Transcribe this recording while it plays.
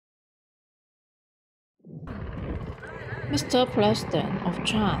Mr. President of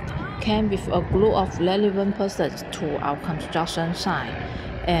Chad came with a group of relevant persons to our construction site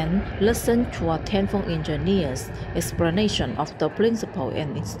and listened to a Tanfon engineer's explanation of the principle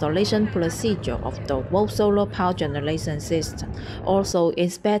and installation procedure of the wall solar power generation system. Also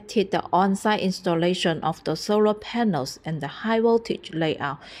inspected the on-site installation of the solar panels and the high voltage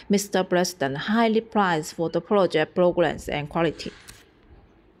layout. Mr. President highly prized for the project progress and quality.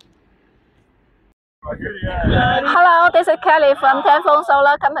 Hello, this is Kelly from Tanfon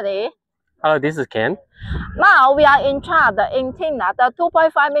Solar Company. Hello, this is Ken. Now we are in charge in Tina, the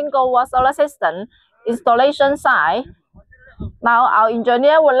 2.5 megawatt solar system installation site. Now our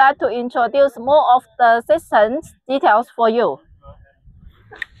engineer would like to introduce more of the system's details for you.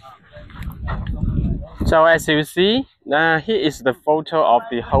 So as you see, here is the photo of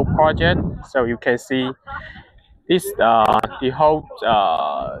the whole project. So you can see this the whole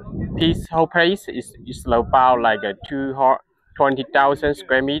whole place is about like a 20,000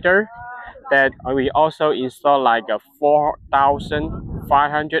 square meter. That we also install like a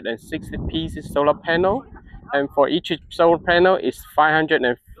 4,560 pieces solar panel, and for each solar panel is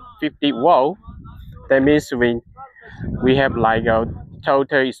 550 volt. That means we have like a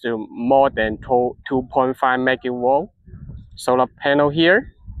total is more than 2.5 megawatt solar panel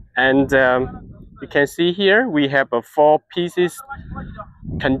here, and you can see here we have a 4 pieces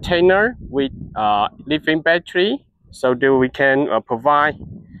container with lithium battery, so that we can provide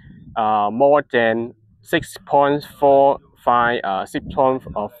more than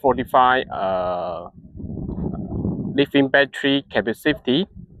 6.45 lithium battery capacity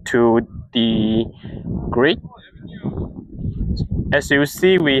to the grid. As you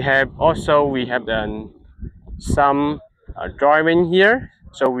see, we have some drawing here,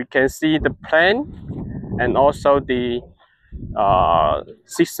 so we can see the plan and also the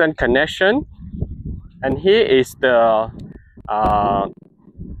system connection. And here is the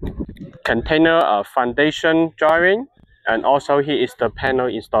container foundation drawing, and also here is the panel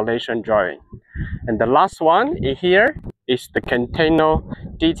installation drawing. And the last one here is the container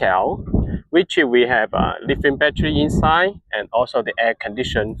detail, which we have a lithium battery inside and also the air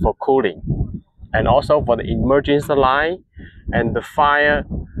condition for cooling, and also for the emergency line and the fire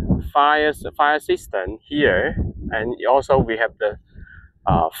system here. And also we have the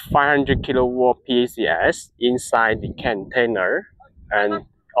 500 kilowatt PACS inside the container, and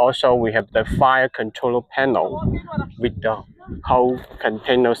also we have the fire controller panel with the whole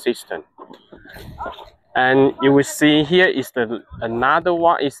container system. And you will see here is another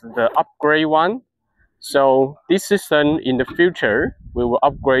one is the upgrade one. So this system in the future we will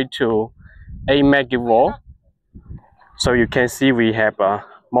upgrade to 8 megawatt. So you can see we have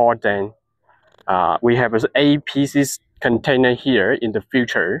more than we have 8 pieces container here in the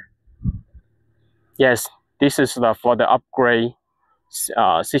future. Yes, this is for the upgrade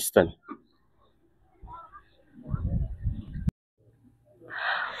system.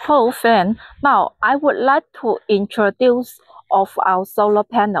 Hello, fan. Now I would like to introduce of our solar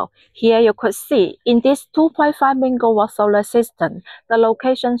panel. Here you could see in this 2.5 megawatt solar system, the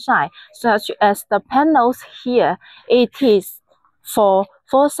location site, such as the panels here, it is for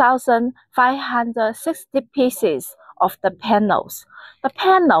 4,560 pieces of the panels. The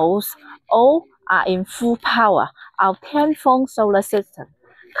panels all are in full power. Our Tanfon solar system,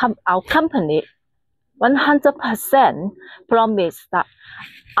 our company 100% promise that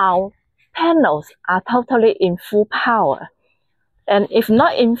our panels are totally in full power. And if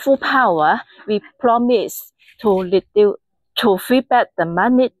not in full power, we promise to feedback the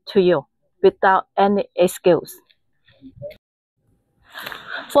money to you without any excuse.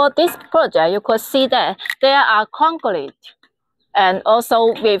 For this project, you could see that there are concrete, and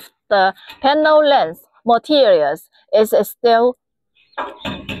also with the panel length materials is still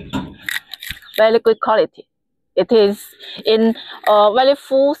very good quality. It is in a very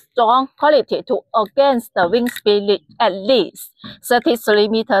full, strong quality to against the wind speed at least 33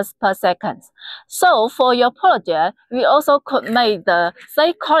 meters per second. So for your project, we also could make the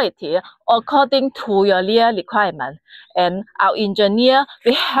same quality according to your real requirement. And our engineer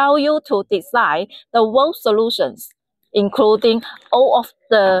will help you to design the wall solutions, including all of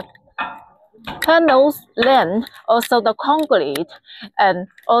the panels length, also the concrete, and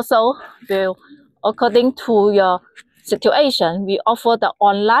also will according to your situation, we offer the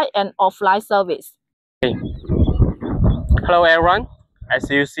online and offline service. Hello everyone. As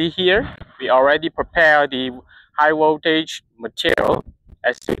you see here, we already prepared the high voltage material.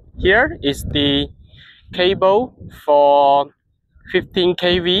 Here is the cable for 15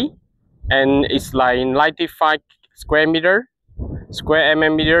 kV, and it's like 95 square mm,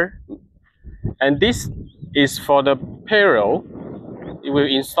 and this is for the parallel, it will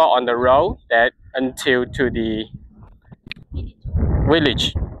install on the road that until to the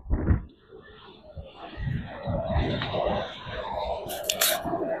village.